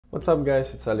What's up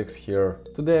guys, it's Alex here.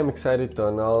 Today I'm excited to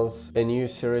announce a new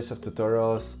series of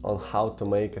tutorials on how to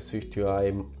make a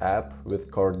SwiftUI app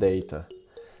with core data.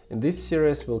 In this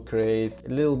series we'll create a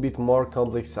little bit more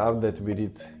complex app that we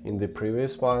did in the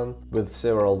previous one, with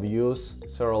several views,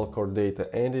 several core data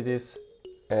entities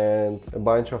and a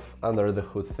bunch of under the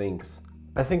hood things.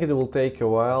 I think it will take a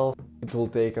while, it will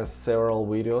take us several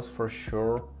videos for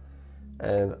sure.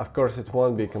 And of course it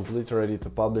won't be completely ready to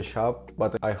publish up,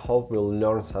 but I hope we'll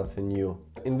learn something new.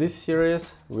 In this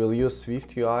series we'll use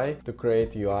SwiftUI to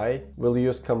create UI, we'll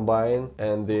use Combine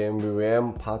and the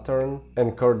MVVM pattern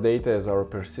and core data as our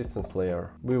persistence layer.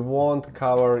 We won't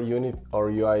cover unit or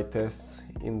UI tests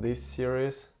in this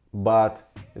series, but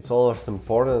it's always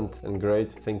important and great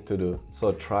thing to do.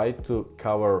 So try to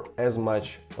cover as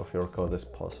much of your code as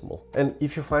possible. And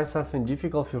if you find something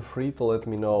difficult, feel free to let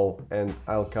me know and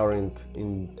I'll cover it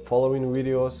in following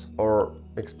videos or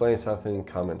explain something in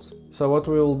comments. So what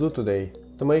we will do today?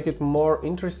 To make it more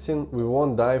interesting, we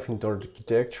won't dive into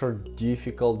architecture,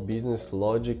 difficult business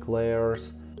logic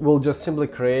layers. We'll just simply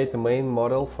create a main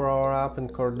model for our app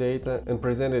and core data and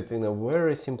present it in a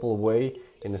very simple way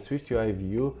in a SwiftUI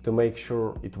view to make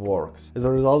sure it works. As a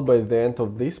result, by the end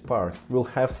of this part, we'll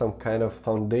have some kind of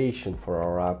foundation for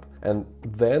our app, and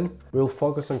then we'll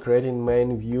focus on creating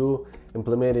main view,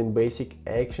 implementing basic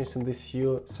actions in this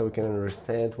view so we can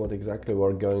understand what exactly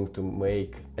we're going to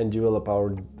make and develop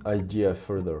our idea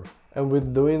further. And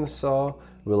with doing so,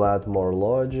 we'll add more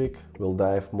logic, we'll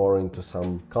dive more into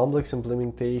some complex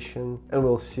implementation, and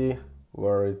we'll see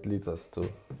where it leads us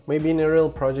to. Maybe in a real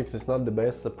project it's not the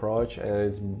best approach and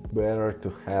it's better to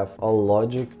have all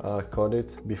logic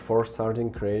coded before starting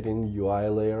creating UI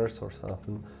layers or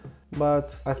something.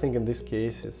 But I think in this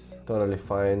case it's totally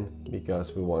fine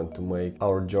because we want to make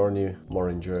our journey more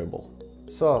enjoyable.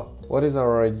 So, what is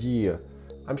our idea?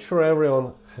 I'm sure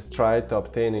everyone has tried to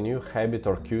obtain a new habit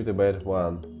or quit a bad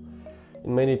one.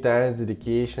 In many times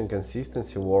dedication,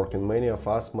 consistency work, and many of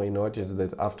us may notice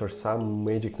that after some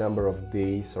magic number of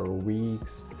days or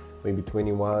weeks, maybe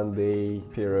 21-day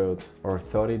period or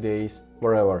 30 days,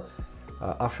 wherever,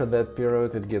 after that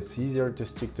period it gets easier to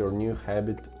stick to your new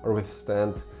habit or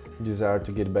withstand desire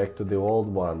to get back to the old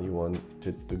one you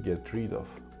wanted to get rid of.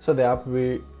 So the app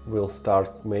we will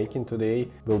start making today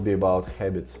will be about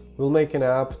habits. We'll make an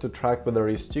app to track whether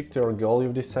you stick to your goal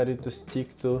you've decided to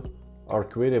stick to or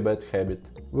quit a bad habit.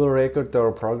 We'll record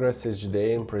our progress each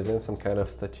day and present some kind of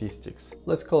statistics.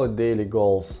 Let's call it daily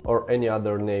goals or any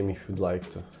other name if you'd like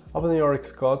to. Open your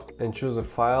Xcode and choose a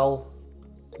file,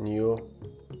 new,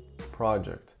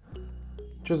 project.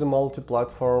 Choose a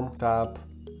multi-platform tab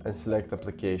and select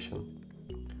application.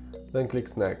 Then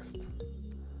click next.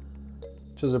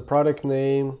 Choose a product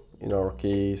name, in our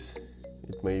case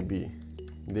it may be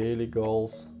daily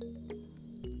goals.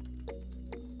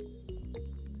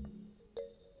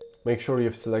 Make sure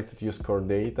you've selected use core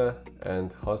data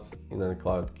and host in a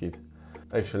CloudKit.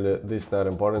 Actually, this is not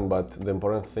important, but the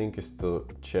important thing is to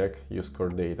check use core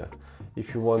data.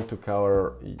 If you want to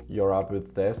cover your app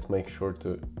with tests, make sure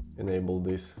to enable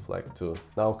this flag too.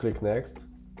 Now click next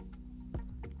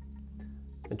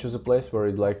and choose a place where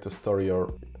you'd like to store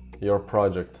your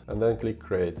project and then click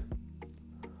create.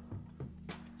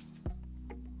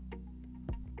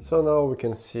 So now we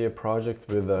can see a project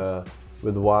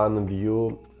with one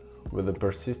view, with a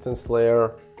persistence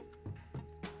layer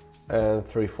and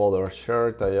 3 folders: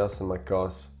 shared, iOS and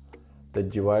macOS,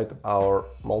 that divide our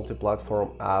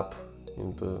multi-platform app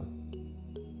into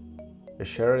a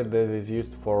shared that is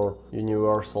used for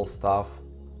universal stuff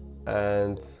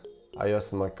and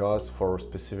iOS and macOS for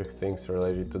specific things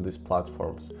related to these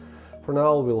platforms. For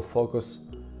now we'll focus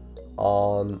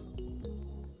on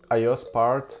iOS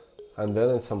part, and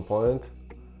then at some point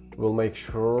we'll make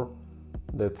sure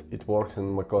that it works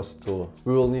in macOS too.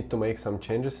 We will need to make some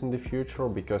changes in the future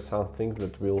because some things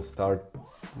that we'll start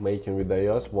making with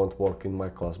iOS won't work in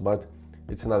macOS, but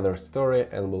it's another story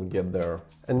and we'll get there.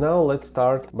 And now let's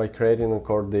start by creating a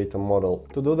core data model.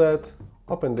 To do that,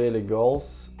 open daily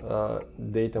goals,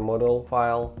 data model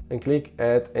file and click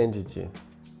add entity.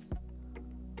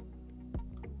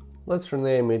 Let's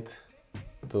rename it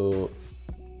to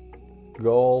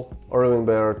goal, or even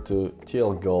better to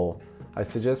TL goal. I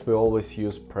suggest we always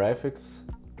use prefix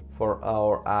for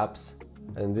our apps,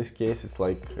 and in this case it's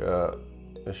like a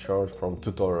short from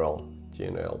tutorial,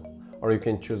 TNL, or you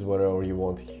can choose whatever you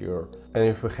want here. And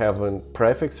if we have a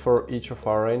prefix for each of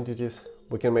our entities,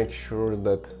 we can make sure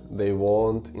that they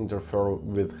won't interfere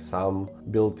with some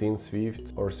built-in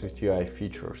Swift or SwiftUI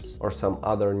features or some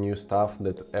other new stuff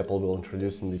that Apple will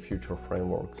introduce in the future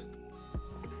frameworks.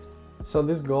 So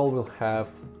this goal will have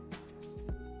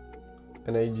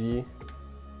an ID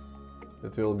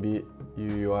that will be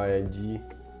UUID.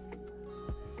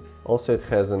 Also it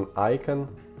has an icon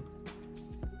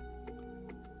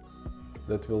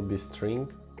that will be string.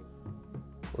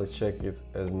 Let's check it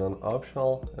as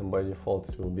non-optional, and by default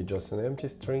it will be just an empty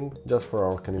string, just for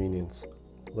our convenience.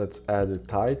 Let's add a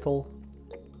title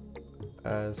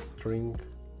as string.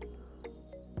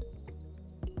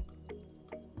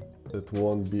 That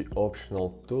won't be optional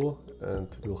too, and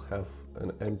we'll have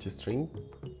an empty string.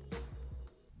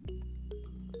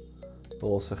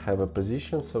 We'll also have a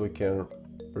position, so we can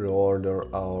reorder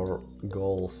our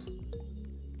goals.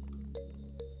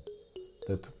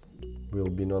 That will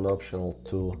be non-optional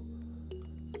too.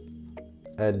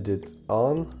 Edit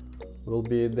on will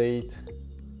be a date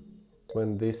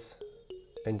when this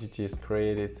entity is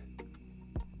created,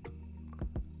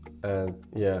 and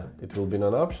yeah, it will be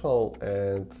non-optional,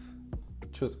 and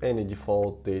choose any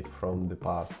default date from the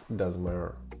past. It doesn't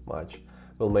matter much.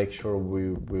 We'll make sure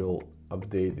we will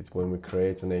update it when we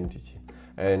create an entity,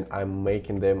 and I'm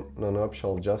making them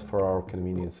non-optional just for our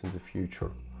convenience in the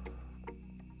future.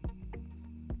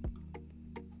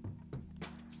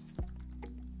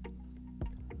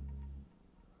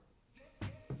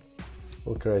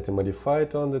 We'll create a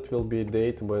modified one that will be a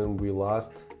date when we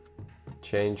last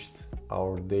changed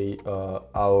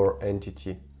our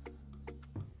entity,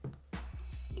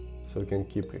 so we can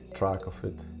keep track of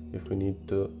it if we need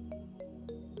to.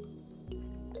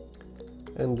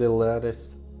 And the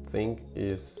latest thing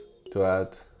is to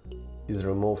add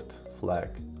isRemoved flag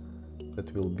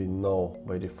that will be no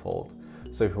by default.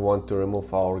 So if we want to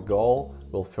remove our goal,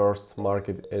 we'll first mark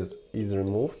it as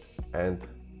isRemoved, and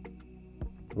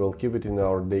we'll keep it in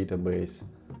our database,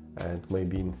 and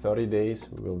maybe in 30 days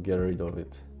we'll get rid of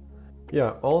it.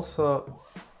 Yeah, also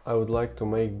I would like to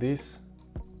make this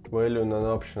value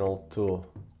non-optional too,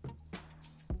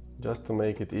 just to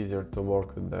make it easier to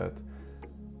work with that.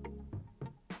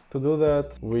 To do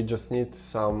that, we just need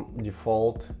some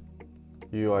default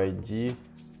UID,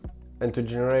 and to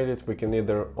generate it we can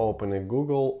either open a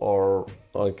Google or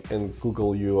like in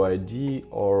Google UID,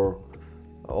 or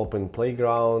open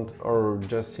Playground, or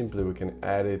just simply we can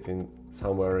add it in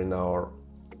somewhere in our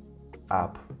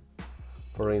app.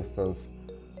 For instance,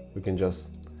 we can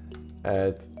just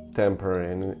add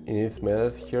temporary init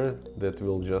method here that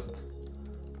will just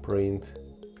print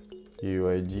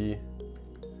UID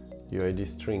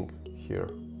string here.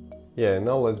 Yeah,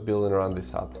 now let's build and run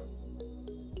this app.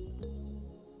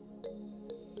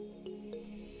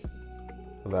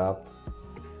 The app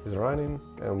is running,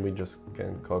 and we just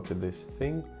can copy this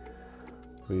thing.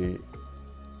 We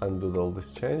undo all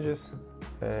these changes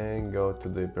and go to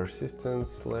the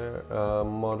persistence layer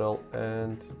model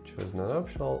and choose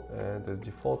non-optional, and as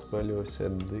default value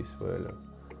set this value.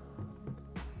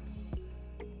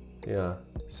 Yeah,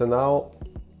 so now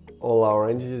all our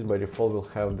entities by default will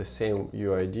have the same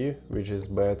UID, which is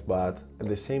bad, but at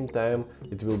the same time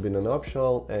it will be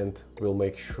non-optional, and we'll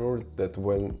make sure that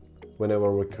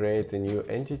whenever we create a new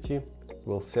entity,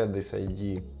 we'll set this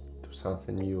ID to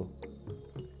something new.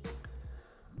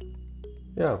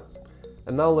 Yeah,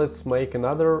 and now let's make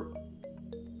another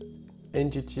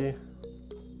entity,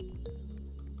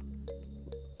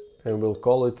 and we'll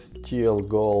call it TL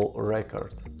goal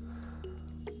record.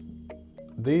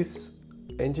 This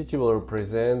entity will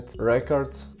represent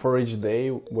records for each day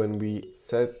when we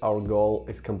set our goal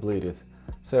is completed.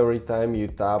 So every time you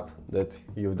tap that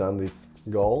you've done this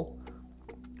goal,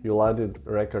 you'll add a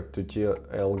record to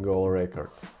TL goal record.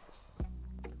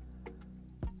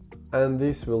 And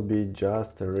this will be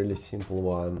just a really simple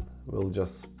one. We'll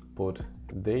just put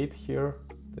a date here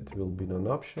that will be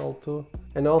non-optional too.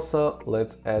 And also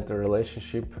let's add a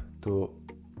relationship to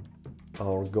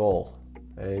our goal.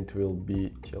 And it will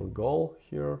be TL goal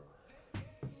here.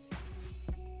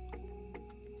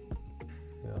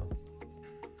 Yeah.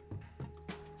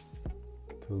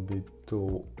 It will be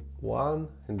to 1,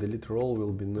 and delete role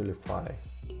will be nullify.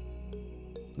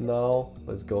 Now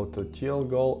let's go to TL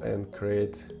goal and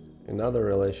create another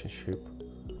relationship.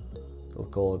 We'll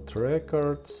call it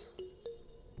records.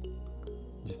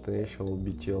 Destination will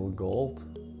be TL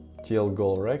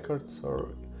goal records,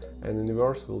 and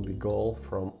inverse will be goal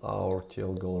from our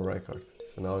TL goal record.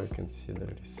 So now you can see that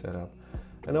it is set up.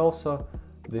 And also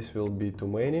this will be too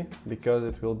many, because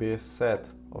it will be a set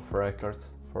of records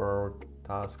for our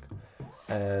task,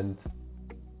 and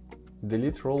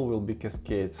delete role will be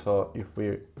cascade. So if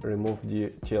we remove the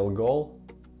TL goal,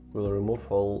 we'll remove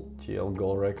all TL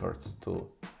goal records too.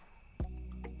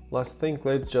 Last thing,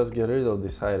 let's just get rid of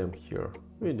this item here.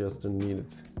 We just don't need it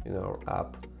in our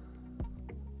app.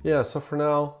 Yeah, so for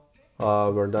now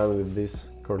we're done with this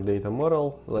core data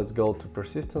model. Let's go to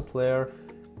persistence layer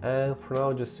And for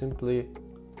now, just simply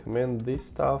comment this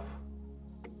stuff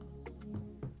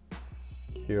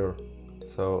here,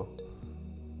 so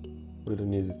we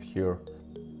don't need it here.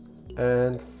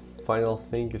 And final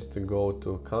thing is to go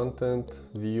to content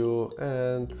view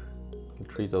and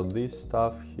get rid of this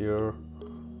stuff here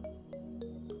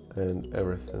and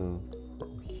everything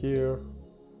from here.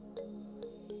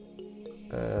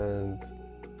 And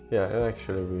yeah, and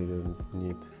actually we don't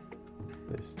need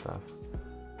this stuff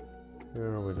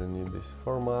here, we don't need this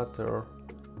formatter,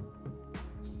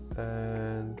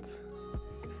 and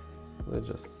let's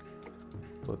just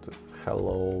put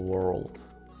hello world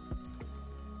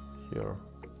here,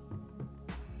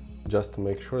 just to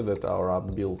make sure that our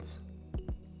app builds.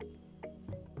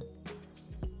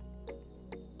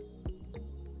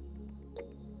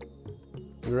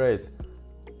 Great.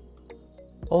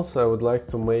 Also, I would like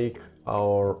to make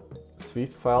our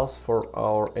Swift files for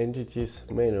our entities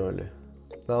manually.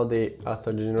 Now they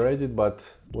auto-generated, but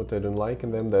what I don't like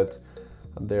in them that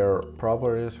their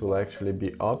properties will actually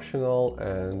be optional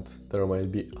and there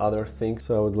might be other things,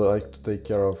 so I would like to take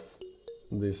care of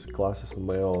these classes on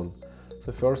my own.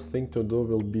 So first thing to do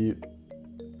will be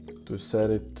to set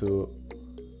it to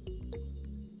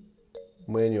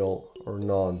manual or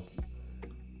none.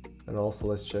 And also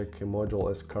let's check a module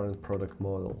as current product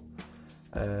model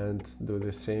and do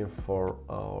the same for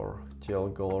our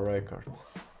TL goal record.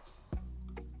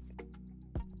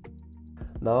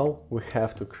 Now we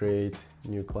have to create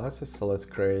new classes, so let's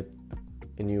create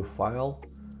a new file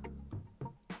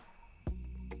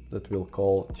that we'll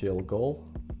call TL goal.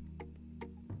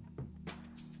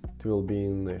 It will be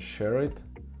in share it,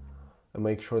 and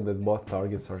make sure that both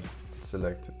targets are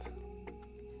selected.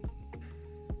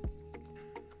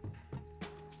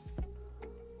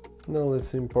 Now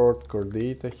let's import core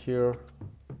data here.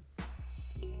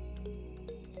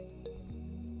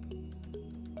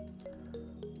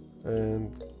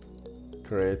 And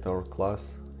create our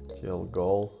class TL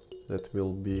goal that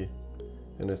will be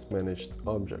an managed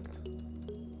object.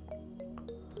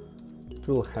 It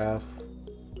will have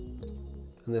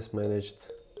an managed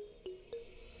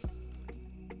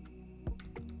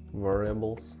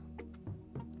variables.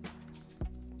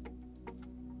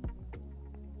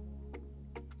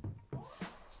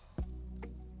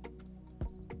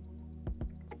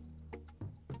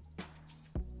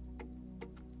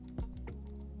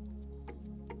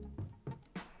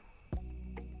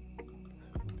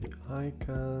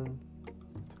 Icon,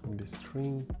 it will be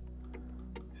string,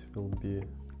 this will be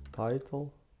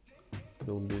title, it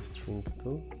will be string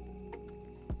too.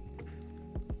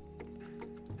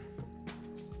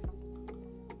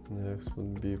 Next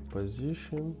would be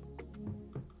position,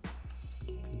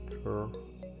 teacher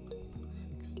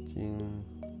 16,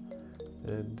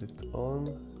 edit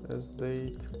on as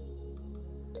date,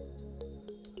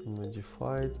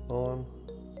 modified on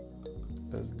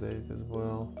as date as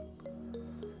well.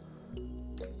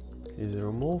 Is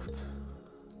removed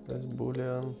as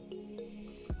boolean,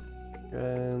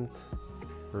 and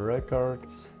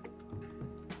records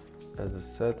as a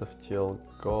set of TL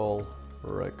goal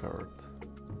record.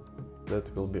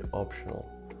 That will be optional.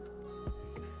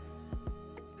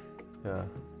 Yeah.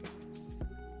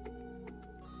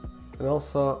 And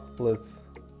also let's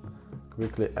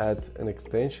quickly add an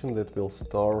extension that will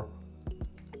store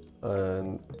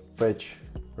and fetch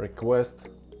request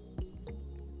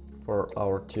for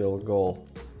our TL goal.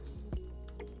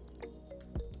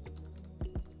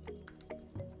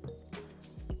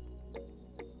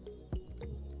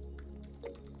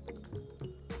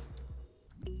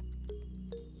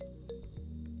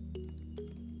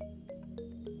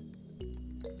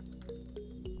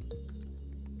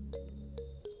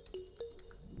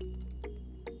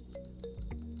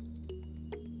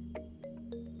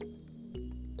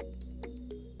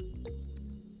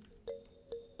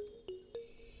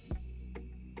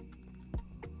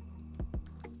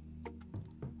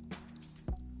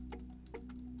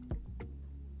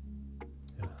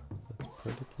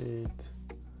 Predicate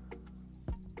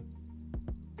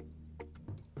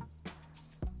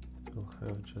will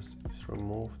have just is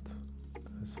removed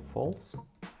as false.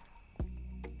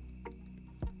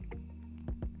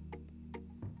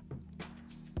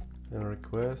 And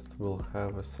request will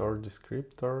have a sort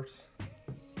descriptors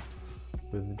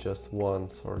with just one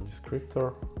sort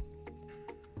descriptor.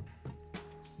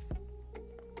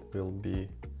 It will be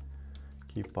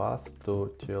key path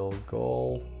to TL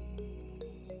goal.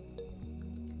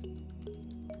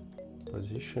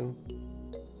 Position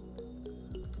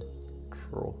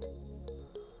true.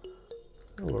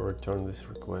 We'll return this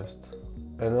request.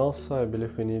 And also I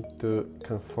believe we need to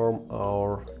conform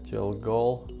our TL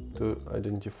goal to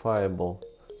identifiable.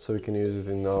 so we can use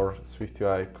it in our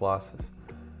SwiftUI classes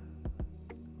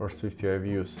or SwiftUI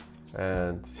views.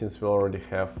 And since we already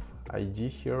have ID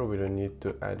here, we don't need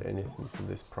to add anything to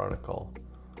this protocol.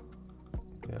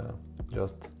 Yeah,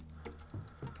 just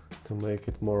to make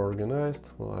it more organized,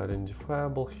 we'll add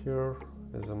identifiable here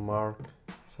as a mark,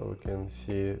 so we can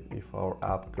see if our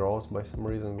app grows by some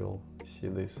reason. We'll see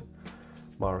this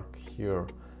mark here.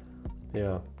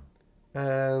 Yeah,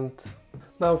 and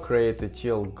now create a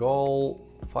TL goal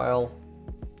file.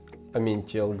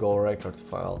 TL goal record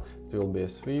file. It will be a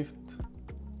Swift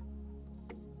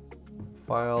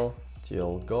file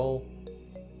TL goal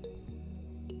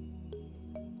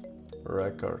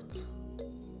record.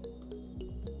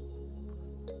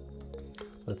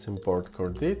 Let's import core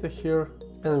data here,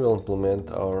 and we'll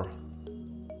implement our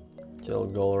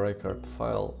TL goal record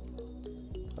file,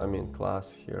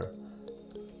 class here.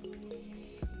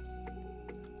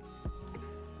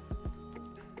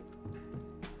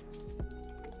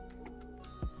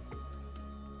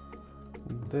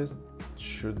 This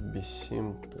should be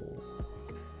simple.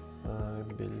 I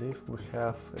believe we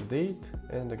have a date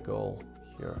and a goal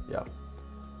here. Yeah.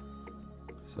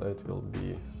 So it will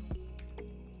be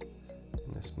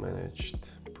in this managed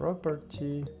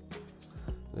property.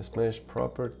 This managed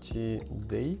property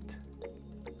date,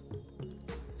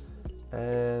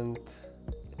 and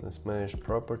this managed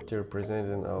property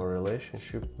representing our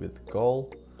relationship with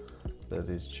goal, that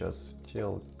is just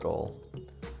still goal.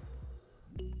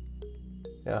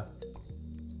 Yeah.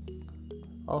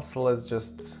 Also, let's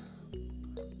just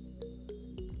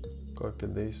copy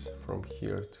this from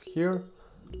here to here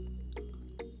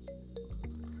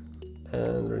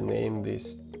and rename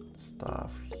this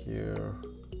stuff here.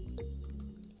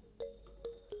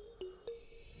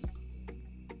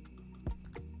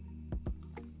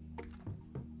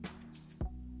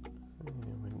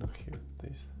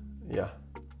 Yeah.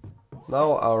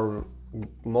 Now our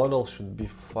model should be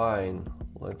fine.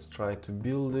 Let's try to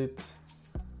build it.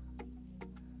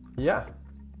 Yeah,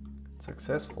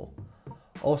 successful.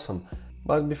 Awesome.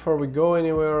 But before we go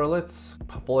anywhere, let's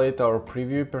populate our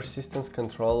preview persistence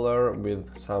controller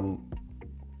with some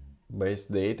base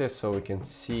data so we can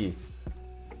see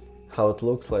how it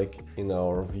looks like in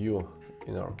our view,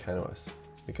 in our canvas.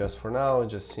 Because for now,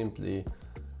 just simply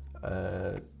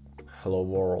hello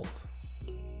world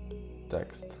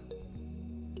text.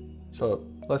 So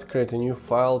let's create a new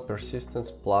file,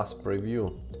 persistence plus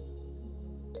preview.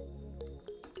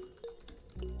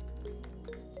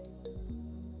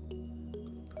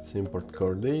 Let's import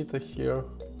core data here.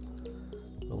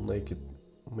 We'll make it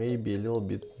maybe a little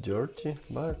bit dirty,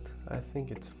 but I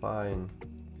think it's fine.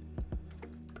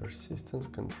 Persistence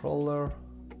controller.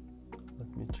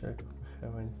 Let me check if we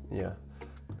have anything. Yeah,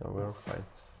 no, we're fine.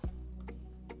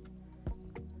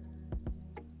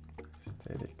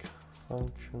 Static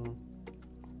function.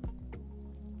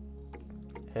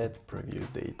 Add preview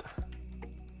data.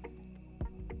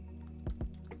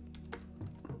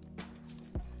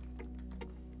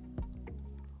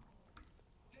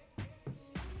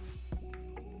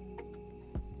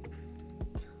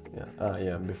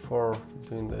 Yeah, before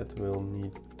doing that, we'll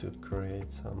need to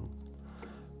create some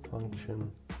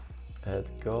function. Add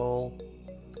goal.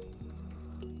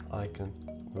 Icon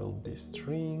will be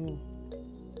string.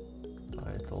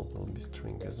 Title will be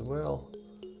string as well.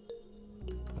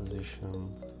 Position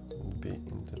will be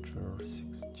integer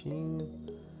 16.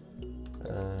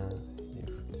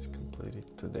 If it's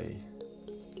completed today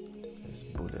is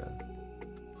boolean.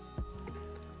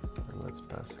 And let's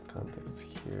pass a context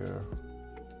here.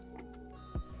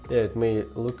 Yeah, it may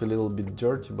look a little bit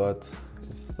dirty, but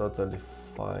it's totally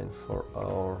fine for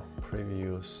our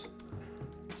previews.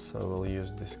 So we'll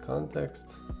use this context.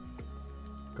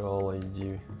 Goal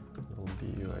ID will be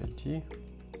UID.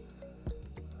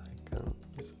 Icon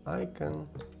is icon.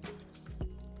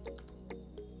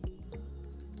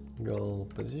 Goal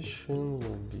position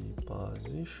will be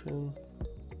position.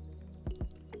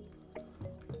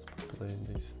 Let's play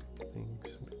these things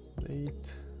with date.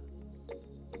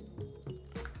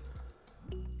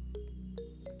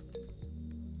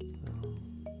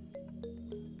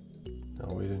 No,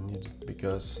 we don't need it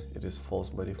because it is false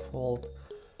by default.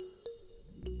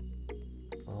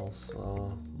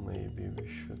 Also, maybe we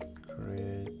should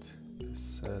create a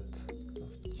set of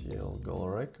TL goal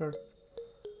record.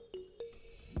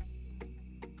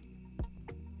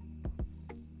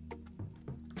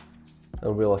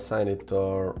 And we'll assign it to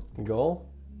our goal.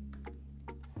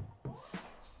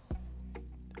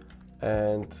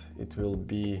 And it will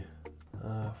be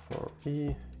for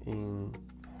E in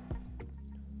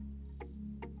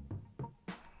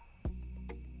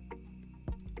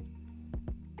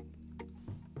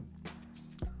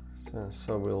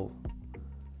So we'll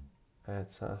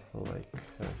add something like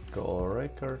a goal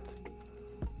record,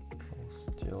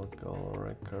 still goal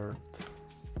record,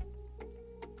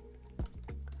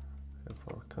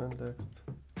 for context,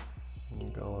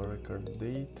 goal record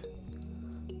date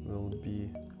will be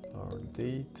our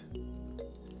date,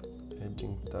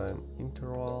 edging time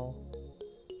interval,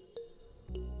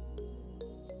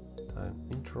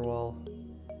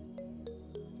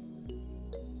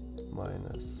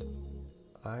 minus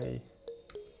I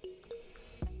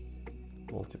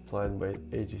multiplied by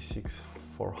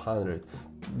 86,400.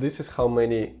 This is how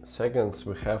many seconds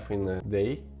we have in a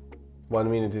day.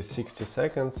 1 minute is 60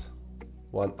 seconds,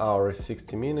 1 hour is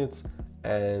 60 minutes,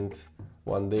 and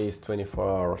 1 day is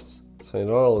 24 hours. So in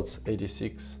all it's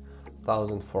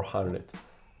 86,400.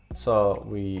 So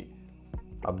we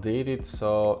update it,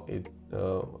 so it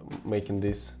making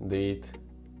this date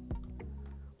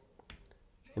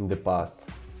in the past.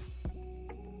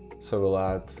 So we'll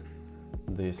add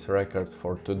this record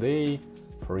for today,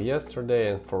 for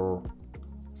yesterday, and for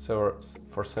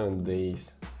 7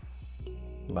 days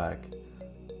back.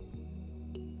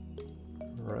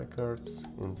 Records,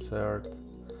 insert,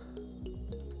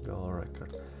 goal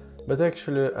record. But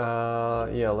actually,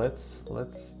 yeah, let's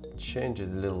change it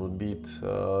a little bit,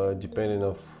 depending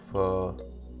of,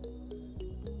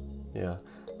 yeah,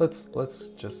 let's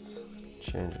just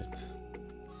change it.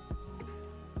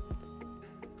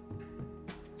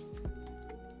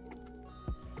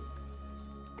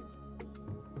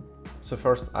 So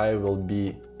first I will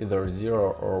be either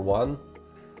 0 or 1.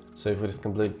 So if it is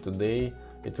complete today,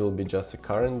 it will be just a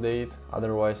current date,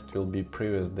 otherwise it will be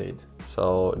previous date.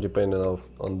 So depending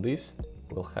on this,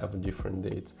 we'll have different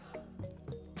dates.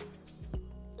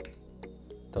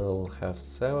 Then we'll have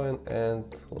 7, and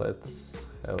let's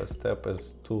have a step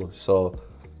as 2. So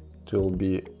it will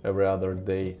be every other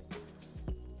day.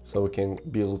 So we can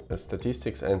build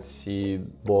statistics and see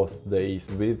both days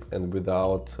with and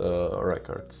without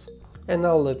records. And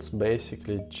now let's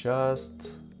basically just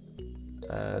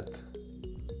add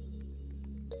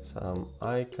some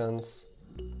icons.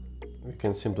 We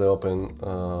can simply open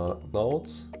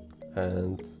nodes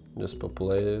and just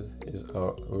populate it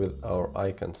with our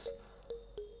icons.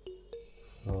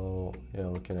 So yeah,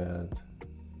 we can add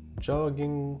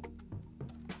jogging,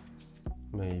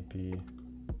 maybe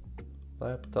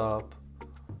laptop,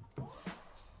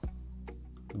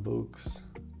 books,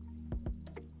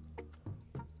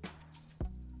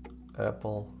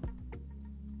 Apple,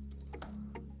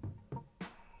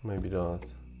 maybe not.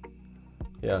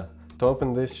 Yeah, to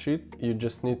open this sheet you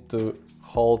just need to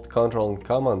hold Ctrl and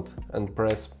Command and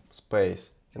press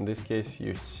space. In this case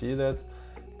you see that,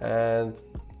 and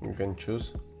you can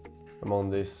choose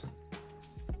among these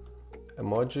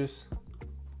emojis.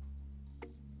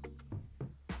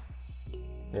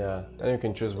 Yeah, and you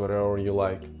can choose whatever you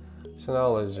like. So now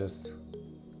let's just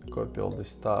copy all this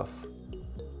stuff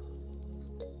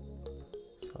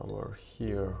somewhere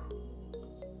here.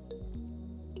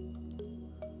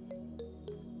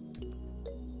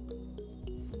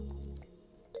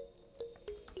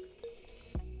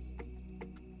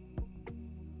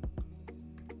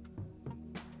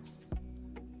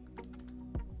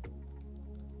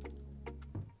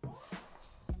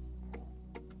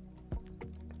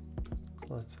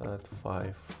 Let's add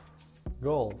 5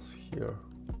 goals here.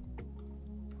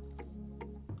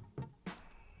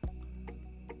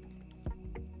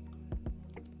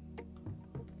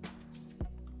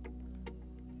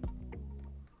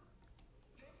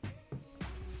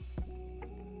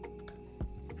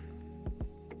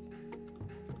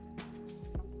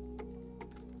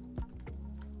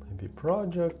 Maybe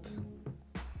project,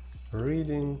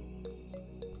 reading,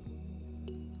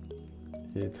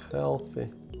 eat healthy,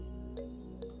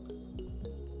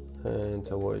 and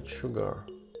avoid sugar,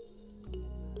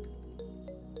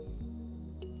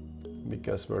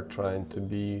 because we're trying to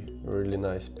be really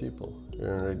nice people,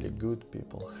 we're really good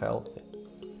people, healthy.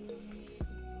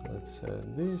 Let's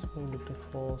add this maybe to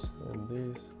false, and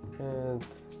this, and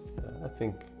I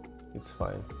think it's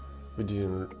fine. We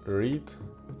didn't read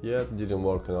yet, didn't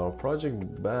work on our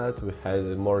project, but we had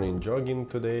a morning jogging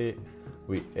today,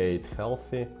 we ate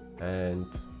healthy, and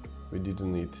we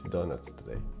didn't eat donuts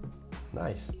today.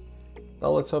 Nice. Now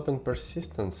let's open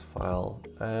persistence file,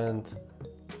 and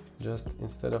just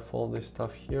instead of all this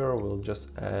stuff here, we'll just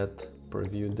add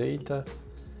preview data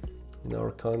in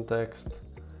our context.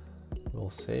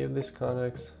 We'll save this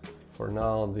context. For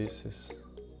now, all this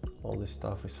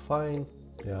stuff is fine.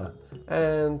 Yeah,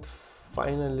 and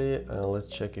finally, let's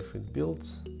check if it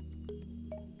builds.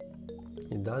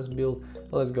 It does build.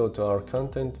 Let's go to our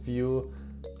content view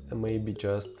and maybe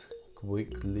just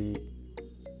quickly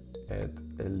add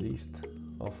a list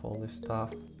of all this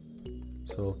stuff.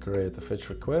 So we'll create a fetch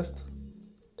request.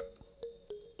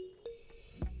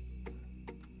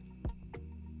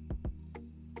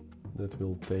 That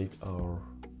will take our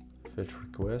fetch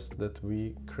request that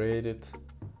we created.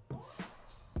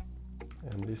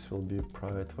 And this will be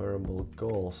private variable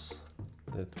goals.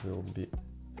 That will be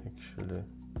actually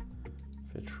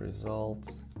fetch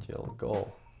results till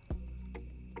goal.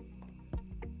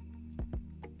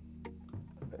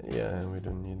 Yeah, and we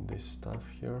don't need this stuff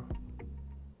here.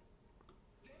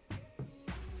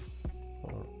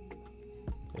 Or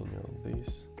any of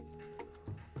these.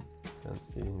 And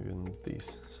even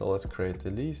this. So let's create a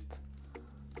list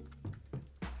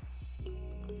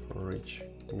for each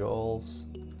goals.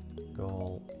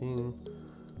 Goal in.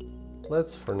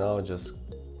 Let's for now just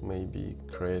maybe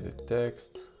create a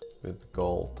text with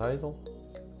goal title.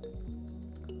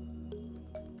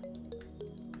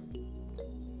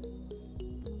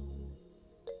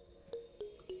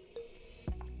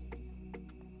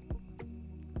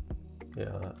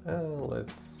 Yeah, and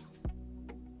let's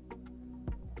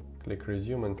click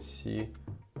resume and see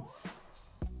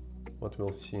what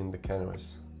we'll see in the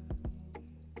canvas.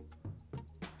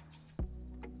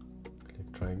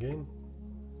 Click try again.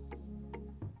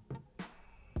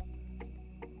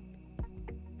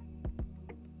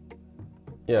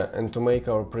 Yeah, and to make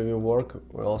our preview work,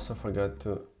 we also forgot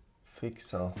to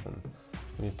fix something.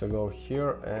 We need to go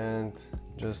here and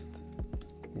just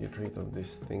get rid of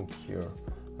this thing here.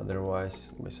 Otherwise,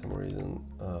 by some reason,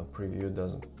 preview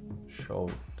doesn't show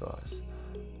it to us.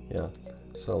 Yeah,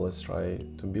 so let's try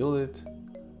to build it.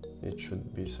 It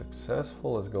should be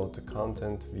successful. Let's go to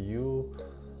content view.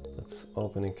 Let's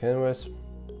open a canvas,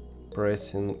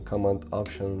 pressing command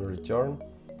option return,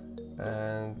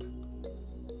 and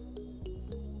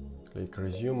click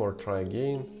resume or try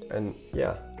again. And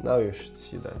yeah, now you should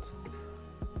see that.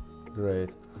 Great.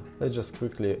 Let's just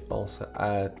quickly also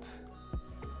add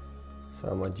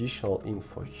some additional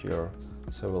info here.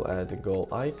 So we'll add a goal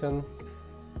icon,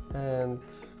 and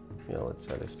yeah, let's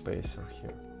add a spacer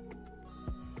here.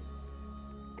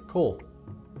 Cool.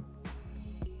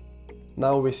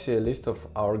 Now we see a list of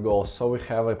our goals. So we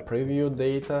have a preview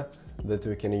data that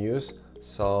we can use.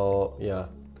 So yeah,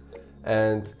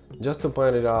 and just to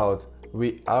point it out,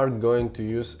 we are going to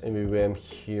use MVVM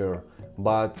here,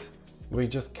 but we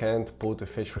just can't put a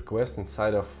fetch request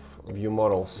inside of view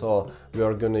model. So we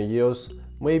are gonna use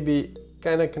maybe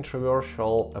kind of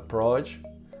controversial approach,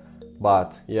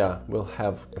 but yeah, we'll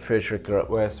have a fetch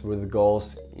request with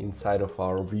goals inside of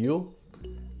our view,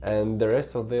 and the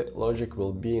rest of the logic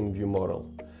will be in view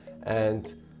model.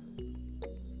 And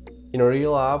in a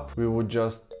real app, we would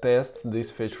just test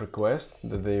these fetch requests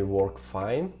that they work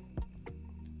fine,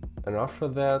 and after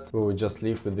that we would just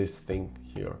leave with this thing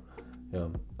here. Yeah,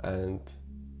 and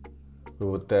we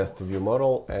would test the view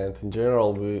model, and in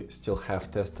general we still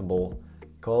have testable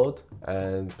code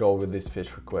and go with this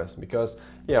fetch request, because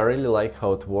yeah, I really like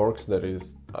how it works, that it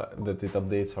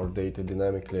updates our data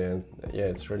dynamically, and yeah,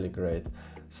 it's really great.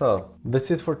 So that's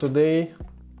it for today.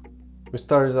 We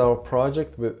started our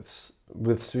project with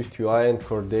SwiftUI and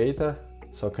core data,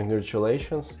 so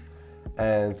congratulations.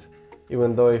 And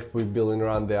even though if we build and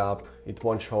run the app, it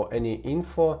won't show any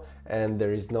info and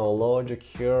there is no logic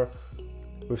here,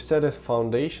 we've set a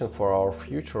foundation for our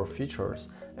future features.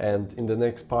 And in the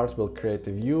next part, we'll create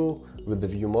a view with the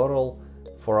view model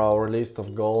for our list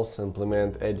of goals,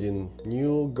 implement adding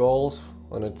new goals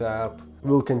on a tab.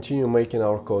 We'll continue making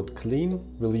our code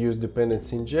clean. We'll use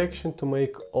dependency injection to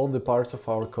make all the parts of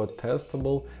our code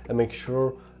testable and make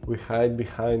sure we hide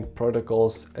behind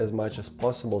protocols as much as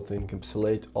possible to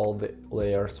encapsulate all the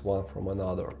layers one from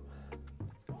another.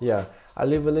 Yeah, I'll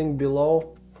leave a link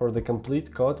below for the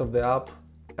complete code of the app,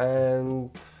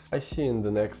 and I see you in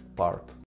the next part.